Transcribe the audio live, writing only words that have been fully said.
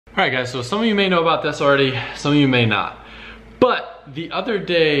Alright guys, so some of you may know about this already, some of you may not. But the other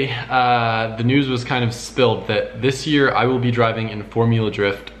day, the news was kind of spilled that this year I will be driving in Formula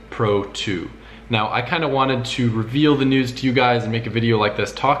Drift Pro 2. Now, I kind of wanted to reveal the news to you guys and make a video like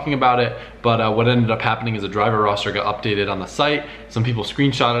this talking about it, but what ended up happening is a driver roster got updated on the site. Some people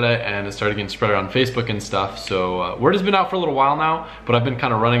screenshotted it and it started getting spread around Facebook and stuff. So word has been out for a little while now, but I've been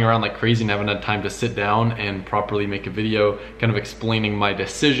kind of running around like crazy and haven't had time to sit down and properly make a video kind of explaining my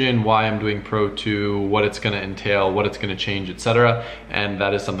decision, why I'm doing Pro 2, what it's gonna entail, what it's gonna change, etc. And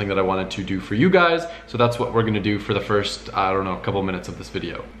that is something that I wanted to do for you guys. So that's what we're gonna do for the first, I don't know, couple minutes of this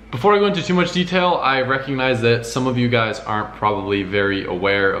video. Before I go into too much detail, I recognize that some of you guys aren't probably very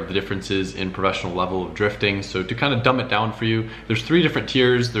aware of the differences in professional level of drifting. So to kind of dumb it down for you, there's 3 different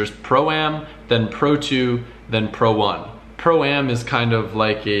tiers. There's Pro-Am, then Pro 2, then Pro 1. Pro-Am is kind of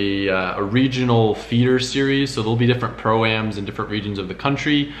like a regional feeder series, so there'll be different Pro-Ams in different regions of the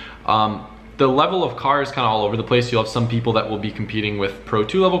country. The level of cars kind of all over the place. You'll have some people that will be competing with Pro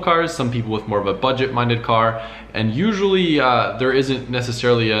 2 level cars, some people with more of a budget-minded car, and usually there isn't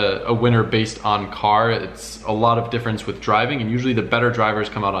necessarily a winner based on car. It's a lot of difference with driving, and usually the better drivers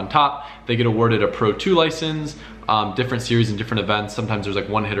come out on top. They get awarded a Pro 2 license, different series and different events. Sometimes there's like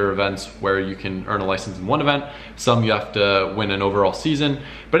one-hitter events where you can earn a license in one event. Some you have to win an overall season.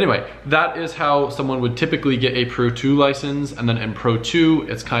 But anyway, that is how someone would typically get a Pro 2 license. And then in Pro 2,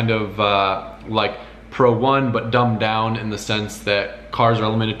 it's kind of like Pro 1, but dumbed down in the sense that cars are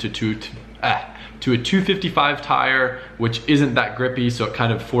limited to a 255 tire, which isn't that grippy, so it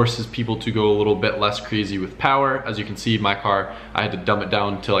kind of forces people to go a little bit less crazy with power. As you can see, my car, I had to dumb it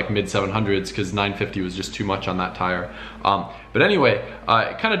down to like mid 700s because 950 was just too much on that tire. But anyway,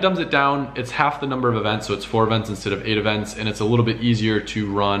 it kind of dumbs it down. It's half the number of events, so it's 4 events instead of 8 events, and it's a little bit easier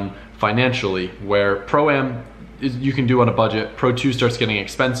to run financially, where Pro-Am you can do on a budget. Pro 2 starts getting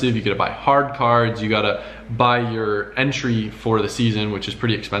expensive. You gotta buy hard cards, you gotta buy your entry for the season, which is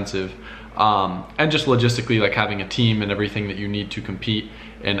pretty expensive. And just logistically, like having a team and everything that you need to compete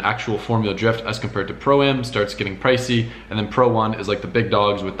in actual Formula Drift as compared to Pro-Am starts getting pricey. And then Pro 1 is like the big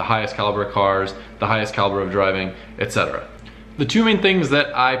dogs with the highest caliber of cars, the highest caliber of driving, etc. The 2 main things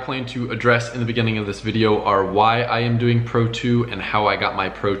that I plan to address in the beginning of this video are why I am doing Pro 2 and how I got my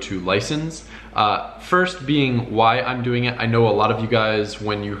Pro 2 license. First being why I'm doing it. I know a lot of you guys,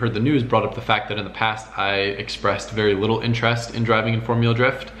 when you heard the news, brought up the fact that in the past I expressed very little interest in driving in Formula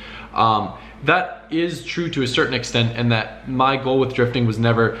Drift. That is true to a certain extent, and that my goal with drifting was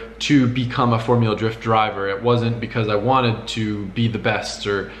never to become a Formula Drift driver. It wasn't because I wanted to be the best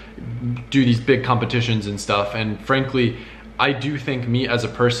or do these big competitions and stuff. And frankly, I do think me as a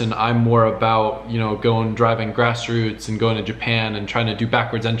person, I'm more about, you know, going driving grassroots and going to Japan and trying to do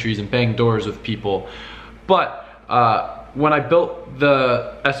backwards entries and bang doors with people. But when I built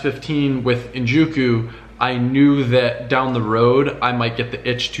the S15 with Injuku, I knew that down the road I might get the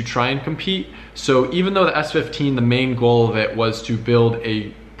itch to try and compete. So even though the S15, the main goal of it was to build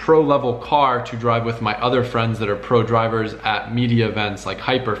a pro level car to drive with my other friends that are pro drivers at media events like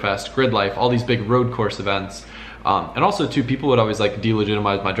Hyperfest, Grid Life, all these big road course events. And also too, people would always like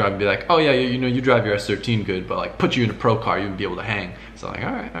delegitimize my drive and be like, oh yeah, you know, you drive your S13 good, but like put you in a pro car, you would be able to hang. So I'm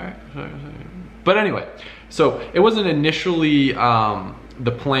like, all right. But anyway, so it wasn't initially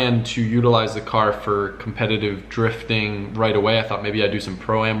the plan to utilize the car for competitive drifting right away. I thought maybe I'd do some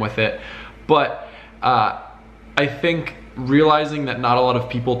Pro-Am with it. But I think realizing that not a lot of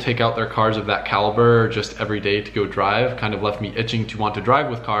people take out their cars of that caliber just every day to go drive kind of left me itching to want to drive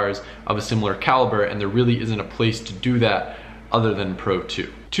with cars of a similar caliber, and there really isn't a place to do that other than Pro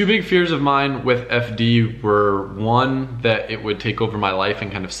 2. 2 big fears of mine with FD were, 1, that it would take over my life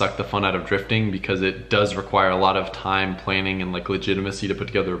and kind of suck the fun out of drifting, because it does require a lot of time, planning, and like legitimacy to put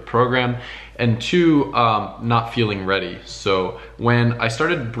together a program, and 2, not feeling ready. So when I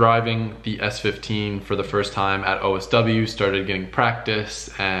started driving the S15 for the first time at OSW, started getting practice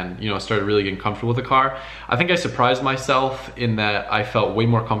and, you know, started really getting comfortable with the car, I think I surprised myself in that I felt way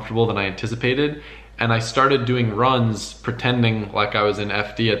more comfortable than I anticipated. And I started doing runs pretending like I was in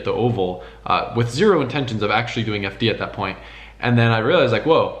FD at the Oval with zero intentions of actually doing FD at that point. And then I realized like,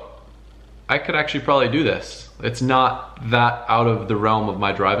 whoa, I could actually probably do this. It's not that out of the realm of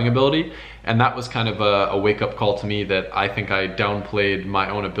my driving ability. And that was kind of a wake-up call to me that I think I downplayed my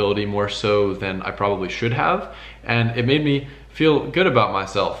own ability more so than I probably should have. And it made me feel good about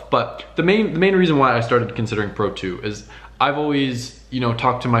myself. But the main reason why I started considering Pro 2 is I've always, you know,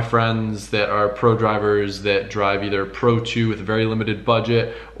 talked to my friends that are pro drivers that drive either Pro 2 with a very limited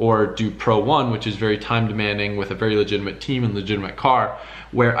budget or do Pro 1, which is very time demanding with a very legitimate team and legitimate car,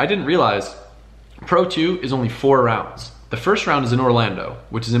 where I didn't realize Pro 2 is only 4 rounds. The first round is in Orlando,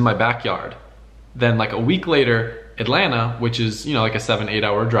 which is in my backyard. Then like a week later, Atlanta, which is, you know, like a 7-8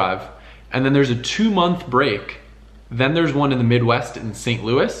 hour drive. And then there's a 2-month break. Then there's one in the Midwest in St.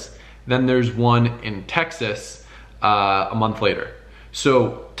 Louis. Then there's one in Texas a month later.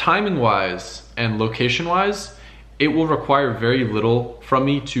 So timing wise and location wise, it will require very little from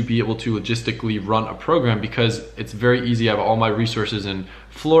me to be able to logistically run a program, because it's very easy. I have all my resources in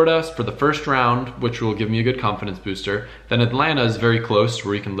Florida for the first round, which will give me a good confidence booster. Then Atlanta is very close,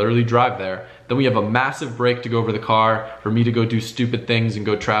 where you can literally drive there. Then we have a massive break to go over the car for me to go do stupid things and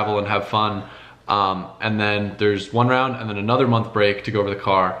go travel and have fun. And then there's one round and then another month break to go over the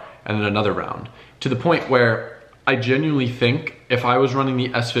car and then another round. To the point where I genuinely think if I was running the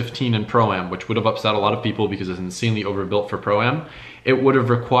S15 in Pro-Am, which would have upset a lot of people because it's insanely overbuilt for Pro-Am, it would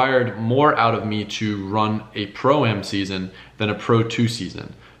have required more out of me to run a Pro-Am season than a Pro 2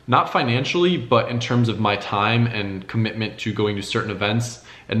 season. Not financially, but in terms of my time and commitment to going to certain events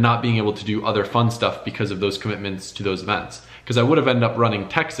and not being able to do other fun stuff because of those commitments to those events. Because I would have ended up running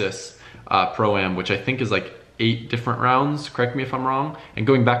Texas Pro-Am, which I think is like 8 different rounds, correct me if I'm wrong, and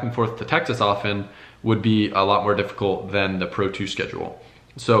going back and forth to Texas often would be a lot more difficult than the Pro 2 schedule.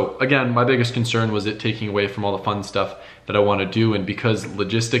 So again, my biggest concern was it taking away from all the fun stuff that I want to do, and because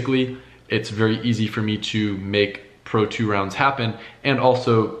logistically it's very easy for me to make Pro 2 rounds happen. And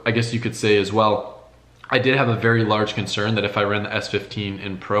also, I guess you could say as well, I did have a very large concern that if I ran the S15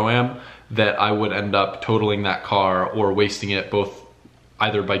 in Pro-Am, that I would end up totaling that car or wasting it, both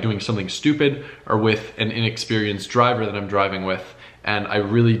either by doing something stupid or with an inexperienced driver that I'm driving with. And I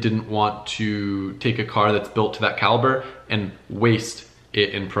really didn't want to take a car that's built to that caliber and waste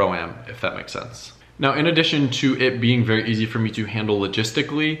it in Pro-Am, if that makes sense. Now, in addition to it being very easy for me to handle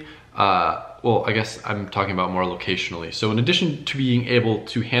logistically, well, I guess I'm talking about more locationally. So in addition to being able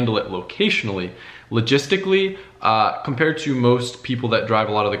to handle it locationally, logistically, compared to most people that drive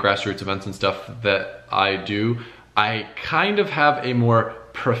a lot of the grassroots events and stuff that I do, I kind of have a more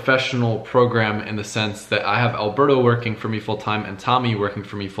professional program in the sense that I have Alberto working for me full-time and Tommy working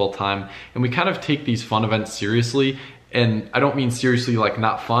for me full-time, and we kind of take these fun events seriously. And I don't mean seriously like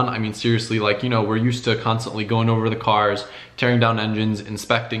not fun, I mean seriously like, you know, we're used to constantly going over the cars, tearing down engines,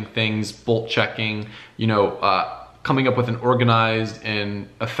 inspecting things, bolt checking, you know, coming up with an organized and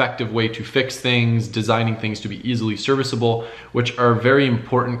effective way to fix things, designing things to be easily serviceable, which are very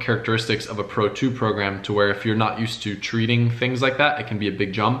important characteristics of a Pro 2 program, to where if you're not used to treating things like that, it can be a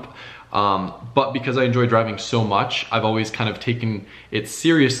big jump. But because I enjoy driving so much, I've always kind of taken it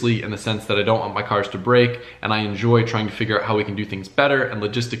seriously in the sense that I don't want my cars to break, and I enjoy trying to figure out how we can do things better. And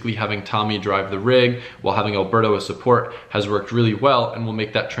logistically, having Tommy drive the rig while having Alberto as support has worked really well, and will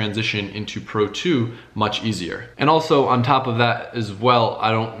make that transition into Pro 2 much easier. And also on top of that as well,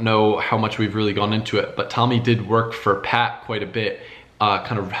 I don't know how much we've really gone into it, but Tommy did work for Pat quite a bit,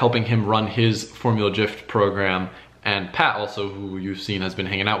 kind of helping him run his Formula Drift program. And Pat also, who you've seen has been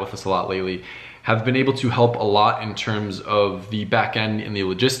hanging out with us a lot lately, have been able to help a lot in terms of the back end and the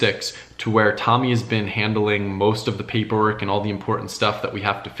logistics, to where Tommy has been handling most of the paperwork and all the important stuff that we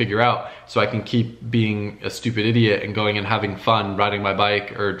have to figure out, so I can keep being a stupid idiot and going and having fun, riding my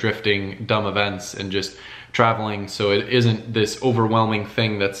bike or drifting dumb events and just traveling, so it isn't this overwhelming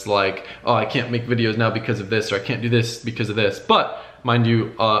thing that's like, oh, I can't make videos now because of this, or I can't do this because of this. But mind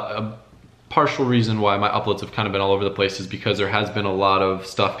you, a partial reason why my uploads have kind of been all over the place is because there has been a lot of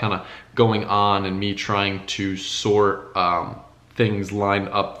stuff kind of going on, and me trying to sort things lined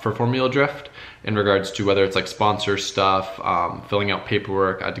up for Formula Drift in regards to whether it's like sponsor stuff, filling out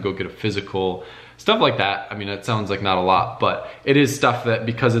paperwork. I had to go get a physical, stuff like that. I mean, it sounds like not a lot, but it is stuff that,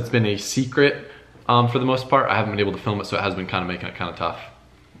 because it's been a secret for the most part, I haven't been able to film it, so it has been kind of making it kind of tough.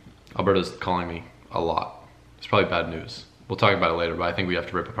 Alberto's calling me a lot. It's probably bad news. We'll talk about it later, but I think we have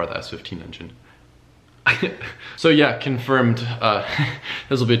to rip apart the S15 engine. So yeah, confirmed.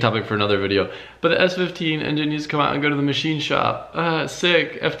 This will be a topic for another video. But the S15 engine needs to come out and go to the machine shop.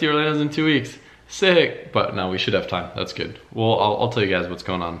 Sick. FD Orlando's in 2 weeks. Sick. But no, we should have time. That's good. Well, I'll tell you guys what's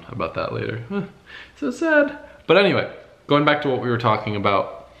going on about that later. So sad. But anyway, going back to what we were talking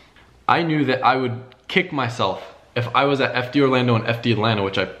about, I knew that I would kick myself if I was at FD Orlando and FD Atlanta,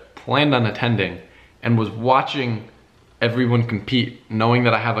 which I planned on attending, and was watching everyone compete, knowing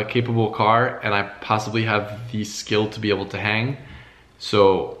that I have a capable car and I possibly have the skill to be able to hang.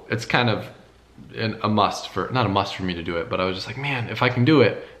 So it's kind of a must for, not a must for me to do it, but I was just like, man, if I can do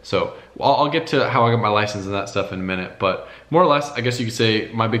it. So I'll get to how I got my license and that stuff in a minute, but more or less, I guess you could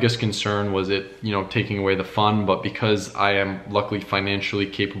say my biggest concern was it, you know, taking away the fun. But because I am luckily financially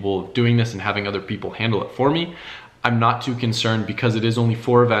capable of doing this and having other people handle it for me, I'm not too concerned, because it is only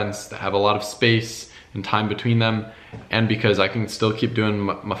 4 events that have a lot of space and time between them, and because I can still keep doing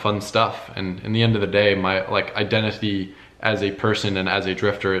my fun stuff. And in the end of the day, my like identity as a person and as a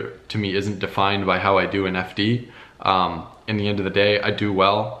drifter to me isn't defined by how I do in FD. In the end of the day, I do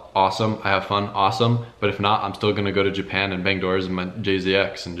well, awesome, I have fun, awesome, but if not, I'm still gonna go to Japan and bang doors in my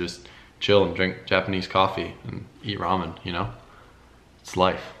JZX and just chill and drink Japanese coffee and eat ramen, you know? It's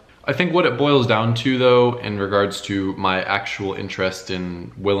life. I think what it boils down to though, in regards to my actual interest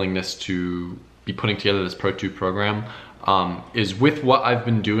and willingness to be putting together this Pro 2 program, is with what I've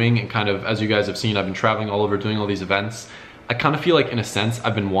been doing, and kind of, as you guys have seen, I've been traveling all over doing all these events. I kind of feel like, in a sense,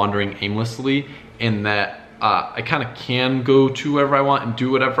 I've been wandering aimlessly, in that I kind of can go to wherever I want and do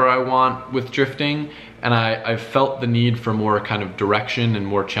whatever I want with drifting, and I've felt the need for more kind of direction and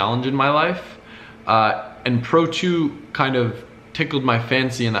more challenge in my life. And Pro 2 kind of tickled my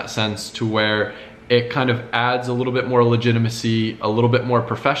fancy in that sense, to where it kind of adds a little bit more legitimacy, a little bit more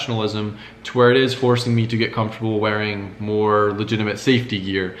professionalism, to where it is forcing me to get comfortable wearing more legitimate safety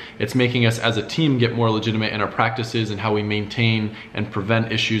gear. It's making us as a team get more legitimate in our practices and how we maintain and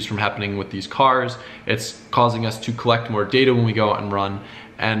prevent issues from happening with these cars. It's causing us to collect more data when we go out and run.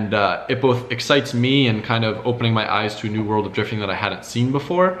 And it both excites me and kind of opening my eyes to a new world of drifting that I hadn't seen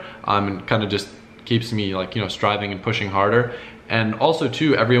before, and kind of just keeps me, like, you know, striving and pushing harder. And also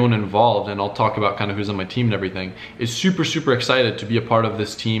too, everyone involved, and I'll talk about kind of who's on my team and everything, is super, super excited to be a part of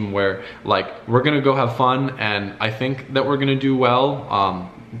this team where, like, we're gonna go have fun, and I think that we're gonna do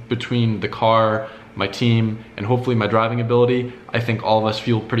well between the car, my team, and hopefully my driving ability. I think all of us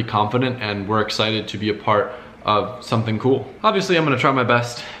feel pretty confident, and we're excited to be a part of something cool. Obviously, I'm gonna try my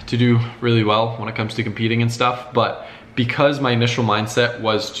best to do really well when it comes to competing and stuff, but because my initial mindset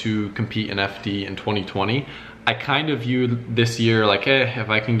was to compete in FD in 2020, I kind of viewed this year like, if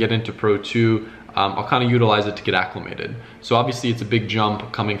I can get into Pro 2, I'll kind of utilize it to get acclimated. So obviously it's a big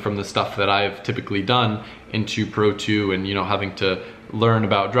jump coming from the stuff that I've typically done into Pro 2, and, you know, having to learn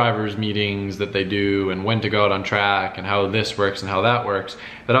about drivers meetings that they do and when to go out on track and how this works and how that works,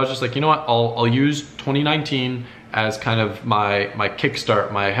 that I was just like, you know what, I'll use 2019 as kind of my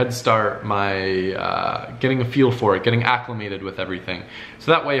kickstart, my head start, my getting a feel for it, getting acclimated with everything.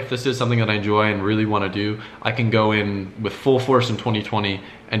 So that way, if this is something that I enjoy and really want to do, I can go in with full force in 2020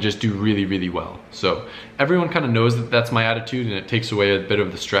 and just do really, really well. So everyone kind of knows that that's my attitude, and it takes away a bit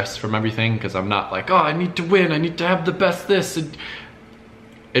of the stress from everything, because I'm not like, oh, I need to win, I need to have the best this.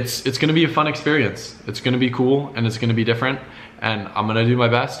 It's gonna be a fun experience. It's gonna be cool, and it's gonna be different, and I'm gonna do my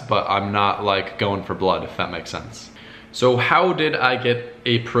best, but I'm not like going for blood, if that makes sense. So how did I get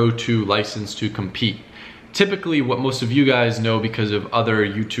a Pro 2 license to compete? Typically, what most of you guys know because of other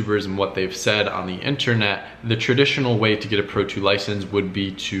YouTubers and what they've said on the internet, the traditional way to get a Pro 2 license would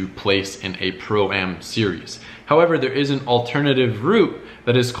be to place in a Pro-Am series. However, there is an alternative route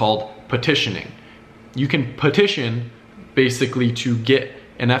that is called petitioning. You can petition basically to get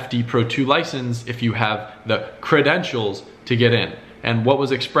an FD Pro 2 license if you have the credentials to get in. And what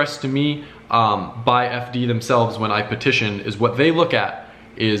was expressed to me by FD themselves when I petitioned is, what they look at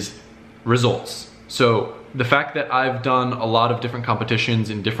is results. So the fact that I've done a lot of different competitions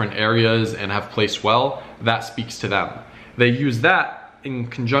in different areas and have placed well, that speaks to them. They use that in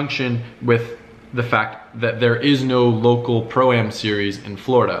conjunction with the fact that there is no local Pro-Am series in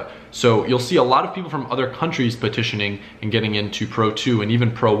Florida. So you'll see a lot of people from other countries petitioning and getting into Pro 2 and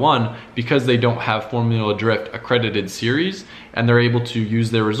even Pro 1 because they don't have Formula Drift accredited series, and they're able to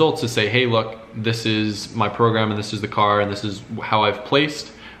use their results to say, hey, look, this is my program and this is the car and this is how I've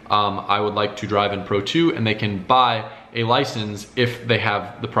placed. I would like to drive in Pro 2, and they can buy a license if they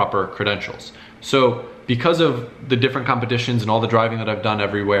have the proper credentials. So because of the different competitions and all the driving that I've done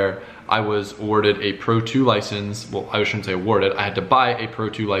everywhere, I was awarded a Pro 2 license. Well, I shouldn't say awarded, I had to buy a Pro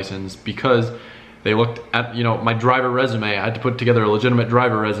 2 license because they looked at, you know, my driver resume. I had to put together a legitimate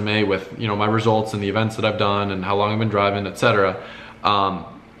driver resume with, you know, my results and the events that I've done and how long I've been driving, etc.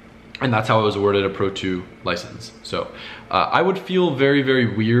 And that's how I was awarded a Pro 2 license. So I would feel very,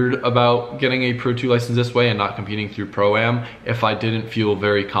 very weird about getting a Pro 2 license this way and not competing through Pro-Am if I didn't feel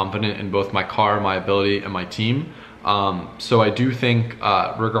very confident in both my car, my ability, and my team. So I do think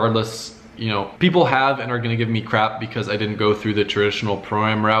regardless, you know, people have and are gonna give me crap because I didn't go through the traditional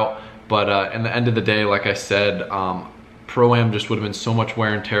Pro-Am route, but in the end of the day, like I said, Pro-Am just would have been so much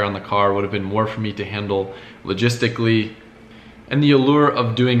wear and tear on the car, would have been more for me to handle logistically. And the allure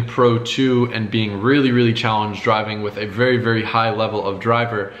of doing Pro 2 and being really, really challenged driving with a very, very high level of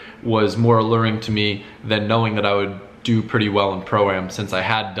driver was more alluring to me than knowing that I would do pretty well in Pro-Am, since I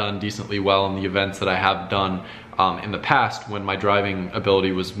had done decently well in the events that I have done in the past when my driving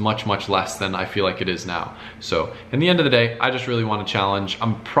ability was much, much less than I feel like it is now. So in the end of the day, I just really want to challenge.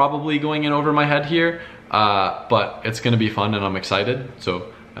 I'm probably going in over my head here, but it's gonna be fun and I'm excited.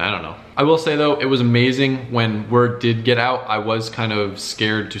 So I don't know. I will say though, it was amazing when word did get out. I was kind of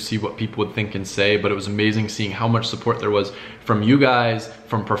scared to see what people would think and say, but it was amazing seeing how much support there was from you guys,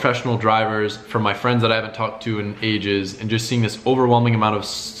 from professional drivers, from my friends that I haven't talked to in ages, and just seeing this overwhelming amount of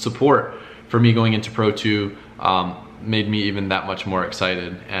support for me going into Pro 2 made me even that much more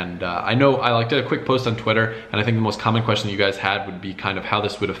excited. And I know I did a quick post on Twitter, and I think the most common question you guys had would be kind of how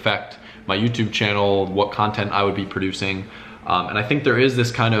this would affect my YouTube channel, what content I would be producing. And I think there is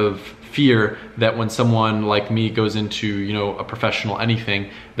this kind of fear that when someone like me goes into, you know, a professional anything,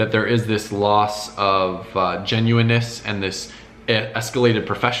 that there is this loss of genuineness and this escalated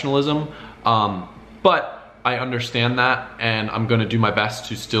professionalism. But I understand that, and I'm gonna do my best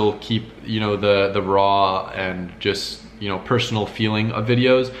to still keep, you know, the raw and just, you know, personal feeling of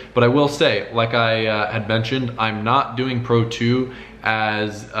videos. But I will say, like I had mentioned, I'm not doing Pro 2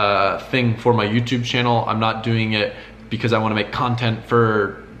 as a thing for my YouTube channel. I'm not doing it because I want to make content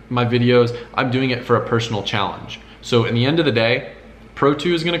for my videos. I'm doing it for a personal challenge. So in the end of the day, Pro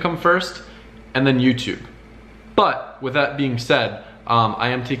 2 is gonna come first and then YouTube. But with that being said, I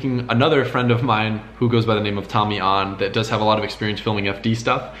am taking another friend of mine who goes by the name of Tommy on, that does have a lot of experience filming FD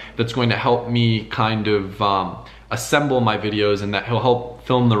stuff, that's going to help me kind of assemble my videos, and that he'll help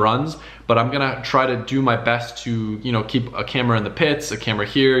film the runs. But I'm gonna try to do my best to, you know, keep a camera in the pits, a camera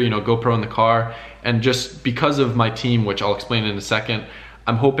here, you know, GoPro in the car. And just because of my team, which I'll explain in a second,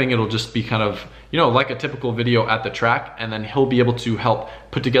 I'm hoping it'll just be kind of, you know, like a typical video at the track, and then he'll be able to help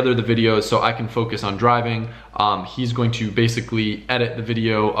put together the videos so I can focus on driving. He's going to basically edit the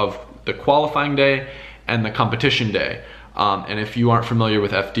video of the qualifying day and the competition day. And if you aren't familiar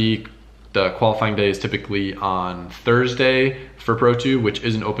with FD, the qualifying day is typically on Thursday for Pro 2, which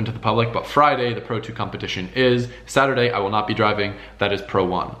isn't open to the public, but Friday, the Pro 2 competition is. Saturday, I will not be driving, that is Pro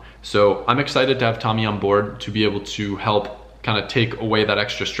 1. So I'm excited to have Tommy on board to be able to help kind of take away that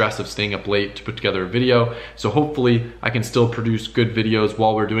extra stress of staying up late to put together a video. So hopefully I can still produce good videos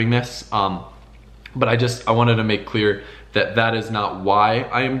while we're doing this. But I wanted to make clear that that is not why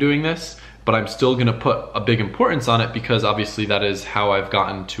I am doing this, but I'm still gonna put a big importance on it because obviously that is how I've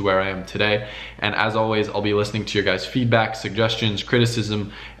gotten to where I am today. And as always, I'll be listening to your guys' feedback, suggestions,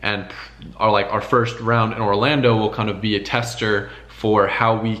 criticism, and our first round in Orlando will kind of be a tester for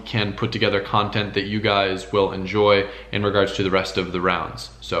how we can put together content that you guys will enjoy in regards to the rest of the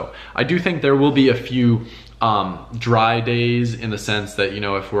rounds. So I do think there will be a few dry days, in the sense that, you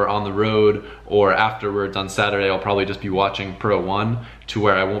know, if we're on the road or afterwards on Saturday, I'll probably just be watching Pro 1 to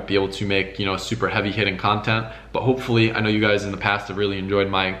where I won't be able to make, you know, super heavy hitting content. But hopefully, I know you guys in the past have really enjoyed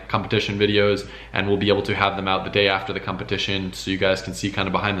my competition videos, and we'll be able to have them out the day after the competition so you guys can see kind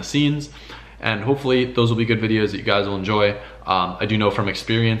of behind the scenes. And hopefully those will be good videos that you guys will enjoy. I do know from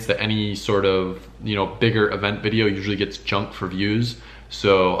experience that any sort of, you know, bigger event video usually gets junked for views.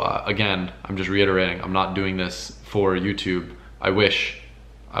 So again, I'm just reiterating, I'm not doing this for YouTube. I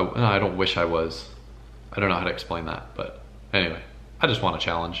don't wish I was. I don't know how to explain that, but anyway, I just want a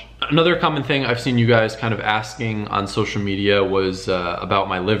challenge. Another common thing I've seen you guys kind of asking on social media was about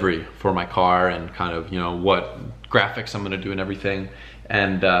my livery for my car, and kind of, you know, what graphics I'm gonna do and everything.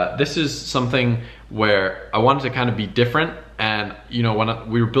 And this is something where I wanted to kind of be different. And, you know, when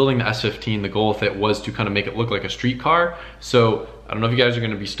we were building the S15, the goal with it was to kind of make it look like a street car. So I don't know if you guys are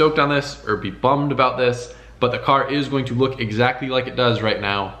gonna be stoked on this or be bummed about this, but the car is going to look exactly like it does right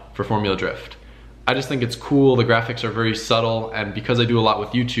now for Formula Drift. I just think it's cool. The graphics are very subtle, and because I do a lot with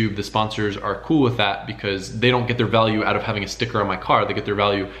YouTube, the sponsors are cool with that because they don't get their value out of having a sticker on my car. They get their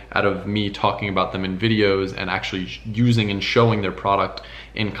value out of me talking about them in videos and actually using and showing their product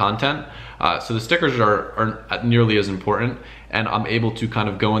in content. So the stickers aren't nearly as important, and I'm able to kind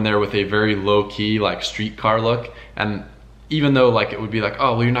of go in there with a very low key, like, street car look. And even though, like, it would be like,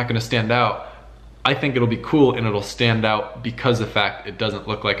 oh, well, you're not gonna stand out, I think it'll be cool, and it'll stand out because of the fact it doesn't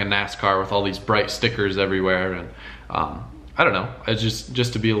look like a NASCAR with all these bright stickers everywhere. And I don't know, it's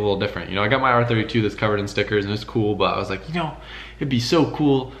just to be a little different. You know, I got my R32 that's covered in stickers and it's cool, but I was like, you know, it'd be so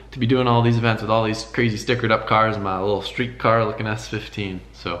cool to be doing all these events with all these crazy stickered up cars and my little street car looking S15.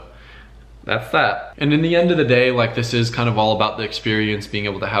 So that's that. And in the end of the day, like, this is kind of all about the experience, being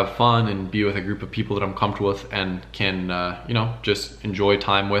able to have fun and be with a group of people that I'm comfortable with and can, you know, just enjoy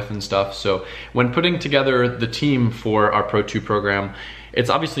time with and stuff. So when putting together the team for our Pro 2 program, it's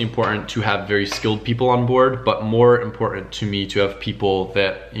obviously important to have very skilled people on board, but more important to me to have people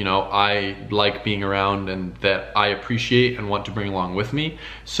that, you know, I like being around and that I appreciate and want to bring along with me.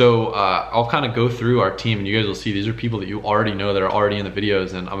 So I'll kind of go through our team, and you guys will see these are people that you already know that are already in the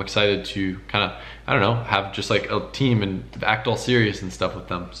videos, and I'm excited to kind of, I don't know, have just like a team and act all serious and stuff with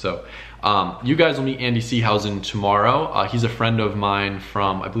them. So you guys will meet Andy Seehausen tomorrow. He's a friend of mine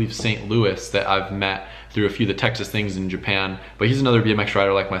from, I believe, St. Louis that I've met through a few of the Texas things in Japan, but he's another BMX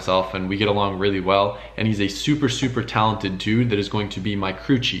rider like myself, and we get along really well, and he's a super, super talented dude that is going to be my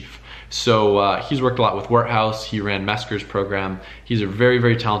crew chief. So he's worked a lot with Werthouse, he ran Mesker's program, he's a very,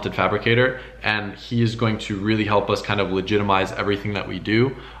 very talented fabricator, and he is going to really help us kind of legitimize everything that we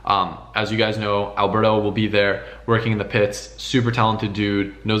do. As you guys know, Alberto will be there working in the pits, super talented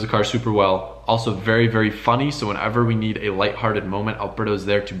dude, knows the car super well, also very, very funny, so whenever we need a lighthearted moment, Alberto's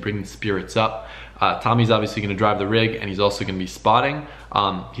there to bring the spirits up. Tommy's obviously gonna drive the rig, and he's also gonna be spotting.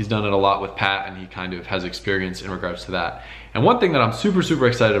 He's done it a lot with Pat, and he kind of has experience in regards to that. And one thing that I'm super, super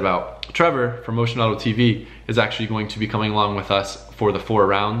excited about, Trevor from Motion Auto TV is actually going to be coming along with us for the 4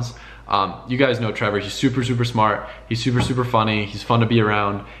 rounds. You guys know Trevor, he's super, super smart, he's super, super funny, he's fun to be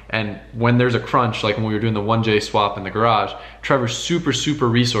around, and when there's a crunch, like when we were doing the 1J swap in the garage, Trevor's super, super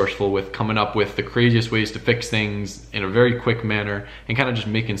resourceful with coming up with the craziest ways to fix things in a very quick manner and kind of just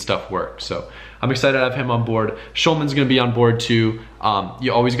making stuff work. So I'm excited to have him on board. Schulman's gonna be on board too.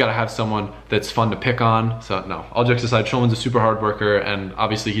 You always gotta have someone that's fun to pick on. So no, all jokes aside, Schulman's a super hard worker, and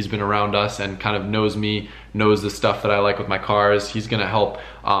obviously he's been around us and kind of knows me, knows the stuff that I like with my cars. He's gonna help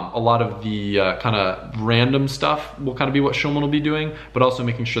a lot of the kind of random stuff will kind of be what Schulman will be doing, but also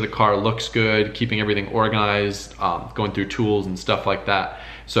making sure the car looks good, keeping everything organized, going through tools and stuff like that.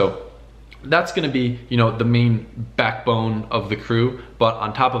 So that's gonna be, you know, the main backbone of the crew. But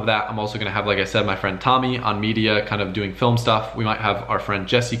on top of that, I'm also gonna have, like I said, my friend Tommy on media, kind of doing film stuff. We might have our friend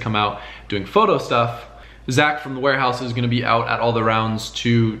Jesse come out doing photo stuff. Zach from the warehouse is gonna be out at all the rounds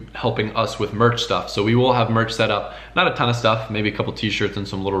too, helping us with merch stuff. So we will have merch set up, not a ton of stuff, maybe a couple t-shirts and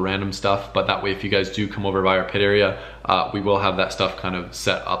some little random stuff, but that way if you guys do come over by our pit area, we will have that stuff kind of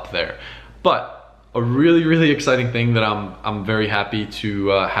set up there. But a really, really exciting thing that I'm very happy to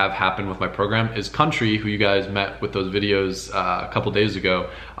have happen with my program is Country, who you guys met with those videos a couple days ago,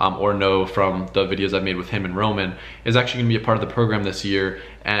 or know from the videos I've made with him and Roman, is actually gonna be a part of the program this year.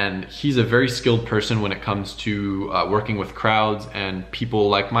 And he's a very skilled person when it comes to working with crowds and people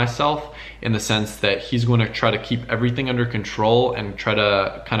like myself, in the sense that he's going to try to keep everything under control and try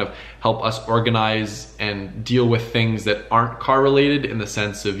to kind of help us organize and deal with things that aren't car related, in the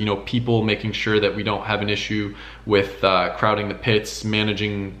sense of, you know, people making sure that we don't have an issue with crowding the pits,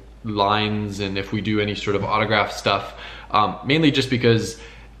 managing lines, and if we do any sort of autograph stuff, mainly just because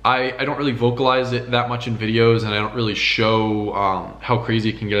I don't really vocalize it that much in videos, and I don't really show how crazy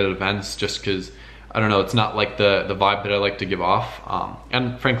it can get at events, just because, I don't know, it's not like the vibe that I like to give off.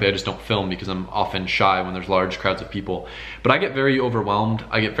 And frankly, I just don't film because I'm often shy when there's large crowds of people. But I get very overwhelmed,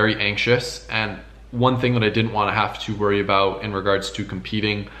 I get very anxious, and one thing that I didn't want to have to worry about in regards to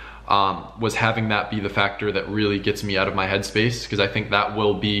competing was having that be the factor that really gets me out of my headspace, because I think that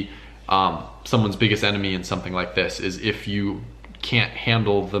will be someone's biggest enemy in something like this, is if you can't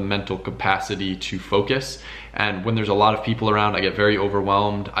handle the mental capacity to focus. And when there's a lot of people around, I get very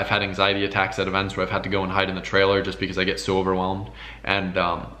overwhelmed. I've had anxiety attacks at events where I've had to go and hide in the trailer just because I get so overwhelmed. And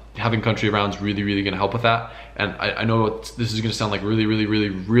having Country around is really, really gonna help with that. And I know this is gonna sound like really, really, really,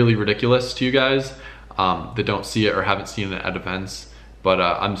 really ridiculous to you guys that don't see it or haven't seen it at events. But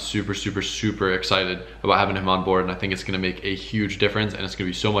I'm super, super, super excited about having him on board, and I think it's gonna make a huge difference, and it's gonna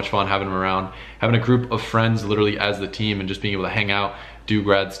be so much fun having him around, having a group of friends literally as the team, and just being able to hang out, do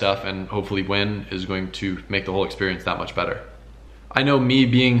grad stuff, and hopefully win is going to make the whole experience that much better. I know, me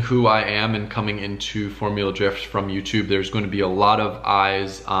being who I am and coming into Formula Drift from YouTube, there's going to be a lot of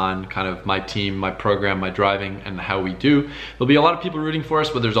eyes on kind of my team, my program, my driving, and how we do. There'll be a lot of people rooting for us,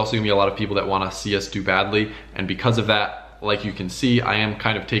 but there's also gonna be a lot of people that wanna see us do badly, and because of that, like you can see, I am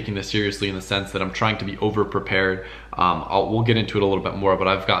kind of taking this seriously in the sense that I'm trying to be over prepared. We'll get into it a little bit more, but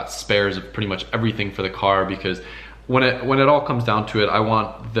I've got spares of pretty much everything for the car, because when it all comes down to it, I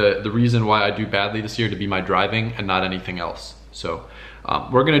want the reason why I do badly this year to be my driving and not anything else. So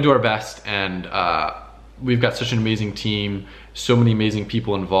we're gonna do our best, and we've got such an amazing team, so many amazing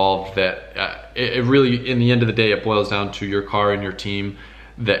people involved that it really, in the end of the day, it boils down to your car and your team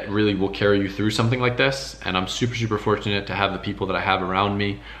that really will carry you through something like this. And I'm super, super fortunate to have the people that I have around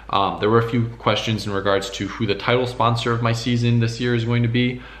me. There were a few questions in regards to who the title sponsor of my season this year is going to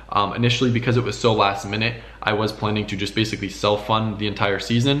be. Initially, because it was so last minute, I was planning to just basically self-fund the entire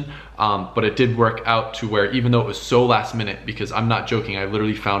season, but it did work out to where, even though it was so last minute, because I'm not joking, I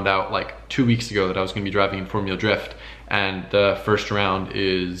literally found out like 2 weeks ago that I was gonna be driving in Formula Drift, and the first round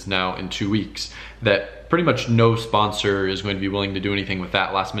is now in 2 weeks, that pretty much no sponsor is going to be willing to do anything with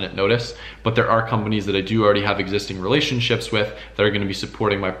that last minute notice. But there are companies that I do already have existing relationships with that are going to be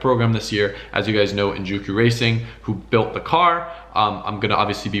supporting my program this year. As you guys know, Enjuku Racing, who built the car, I'm going to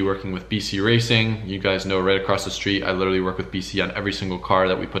obviously be working with BC Racing. You guys know right across the street, I literally work with BC on every single car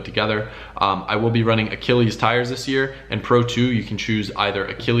that we put together. I will be running Achilles tires this year. And Pro 2, you can choose either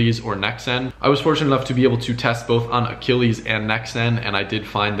Achilles or Nexen. I was fortunate enough to be able to test both on Achilles and Nexen, and I did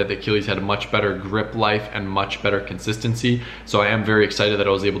find that the Achilles had a much better grip life and much better consistency. So I am very excited that I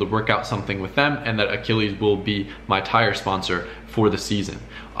was able to work out something with them, and that Achilles will be my tire sponsor for the season.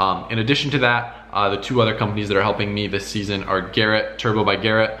 In addition to that, the 2 other companies that are helping me this season are Garrett, Turbo by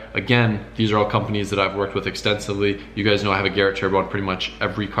Garrett. Again, these are all companies that I've worked with extensively. You guys know I have a Garrett turbo on pretty much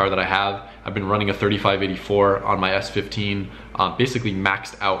every car that I have. I've been running a 3584 on my S15, basically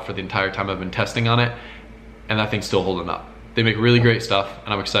maxed out for the entire time I've been testing on it, and that thing's still holding up. They make really great stuff,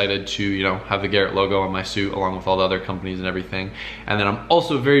 and I'm excited to, you know, have the Garrett logo on my suit along with all the other companies and everything. And then I'm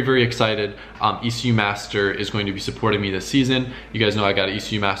also very, very excited. ECU Master is going to be supporting me this season. You guys know I got an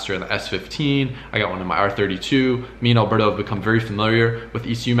ECU Master in the S15. I got one in my R32. Me and Alberto have become very familiar with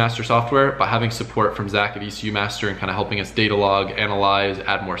ECU Master software, but having support from Zach at ECU Master and kind of helping us data log, analyze,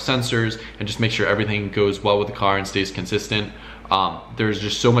 add more sensors, and just make sure everything goes well with the car and stays consistent. There's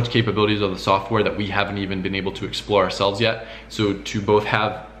just so much capabilities of the software that we haven't even been able to explore ourselves yet. So to both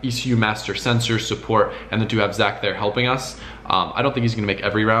have ECU Master sensor support and then to have Zach there helping us, I don't think he's gonna make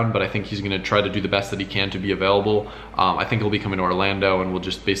every round, but I think he's gonna try to do the best that he can to be available. I think he'll be coming to Orlando and we'll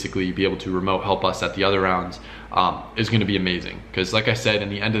just basically be able to remote help us at the other rounds. Is gonna be amazing. Because like I said, in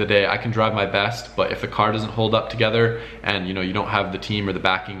the end of the day, I can drive my best, but if the car doesn't hold up together and you know you don't have the team or the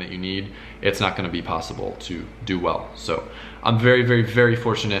backing that you need, it's not gonna be possible to do well. So I'm very, very, very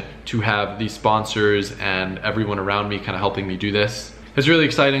fortunate to have these sponsors and everyone around me kind of helping me do this. It's really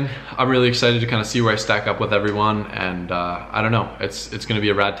exciting. I'm really excited to kind of see where I stack up with everyone, and I don't know, it's going to be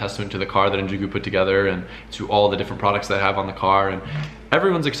a rad testament to the car that Enjuku put together and to all the different products that I have on the car, and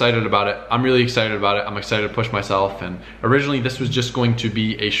everyone's excited about it. I'm really excited about it. I'm excited to push myself, and originally this was just going to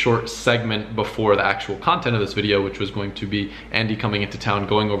be a short segment before the actual content of this video, which was going to be Andy coming into town,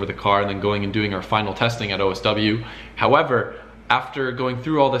 going over the car, and then going and doing our final testing at OSW. However, after going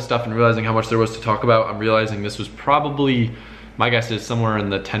through all this stuff and realizing how much there was to talk about, I'm realizing this was probably, my guess is somewhere in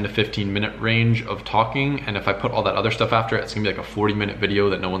the 10 to 15 minute range of talking, and if I put all that other stuff after it, it's gonna be like a 40-minute video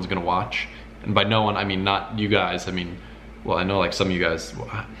that no one's gonna watch. And by no one, I mean not you guys, I mean, well, I know like some of you guys,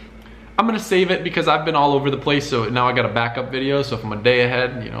 I'm gonna save it because I've been all over the place, so now I got a backup video, so if I'm a day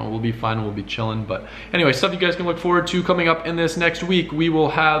ahead, you know, we'll be fine, we'll be chilling. But anyway, stuff you guys can look forward to coming up in this next week. We will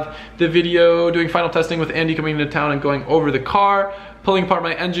have the video doing final testing with Andy coming into town and going over the car, pulling apart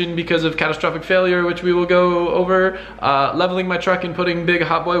my engine because of catastrophic failure, which we will go over, leveling my truck and putting big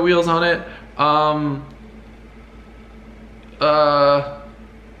Hot Boy wheels on it. I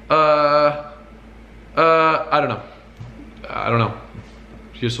don't know.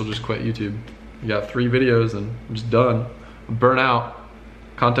 I guess we'll just quit YouTube. You got 3 videos and I'm just done. I'm burnt out.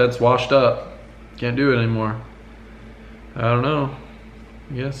 Content's washed up. Can't do it anymore. I don't know.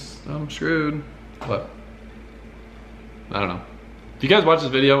 I guess I'm screwed. But I don't know. If you guys watch this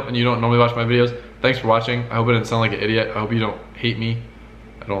video and you don't normally watch my videos, thanks for watching. I hope I didn't sound like an idiot. I hope you don't hate me.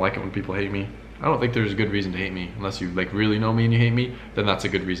 I don't like it when people hate me. I don't think there's a good reason to hate me. Unless you like really know me and you hate me, then that's a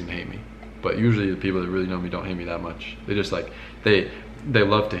good reason to hate me. But usually the people that really know me don't hate me that much. They just like, they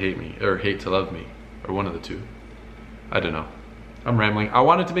love to hate me, or hate to love me, or one of the two. I don't know. I'm rambling. I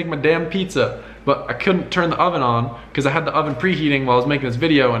wanted to make my damn pizza, but I couldn't turn the oven on because I had the oven preheating while I was making this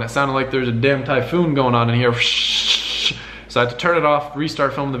video, and it sounded like there's a damn typhoon going on in here. So I had to turn it off,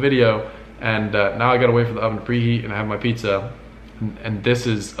 restart filming the video, and now I gotta wait for the oven to preheat and I have my pizza. And this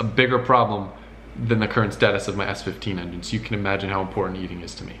is a bigger problem than the current status of my S15 engine, so you can imagine how important eating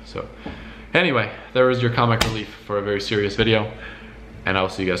is to me. So anyway, there was your comic relief for a very serious video, and I will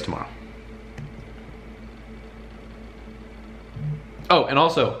see you guys tomorrow. Oh, and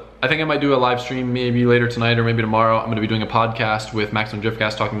also, I think I might do a live stream maybe later tonight or maybe tomorrow. I'm gonna be doing a podcast with Maximum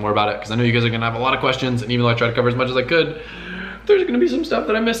Driftcast talking more about it, because I know you guys are gonna have a lot of questions, and even though I try to cover as much as I could, there's gonna be some stuff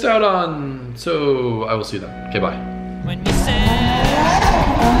that I missed out on. So I will see you then. Okay, bye. When you say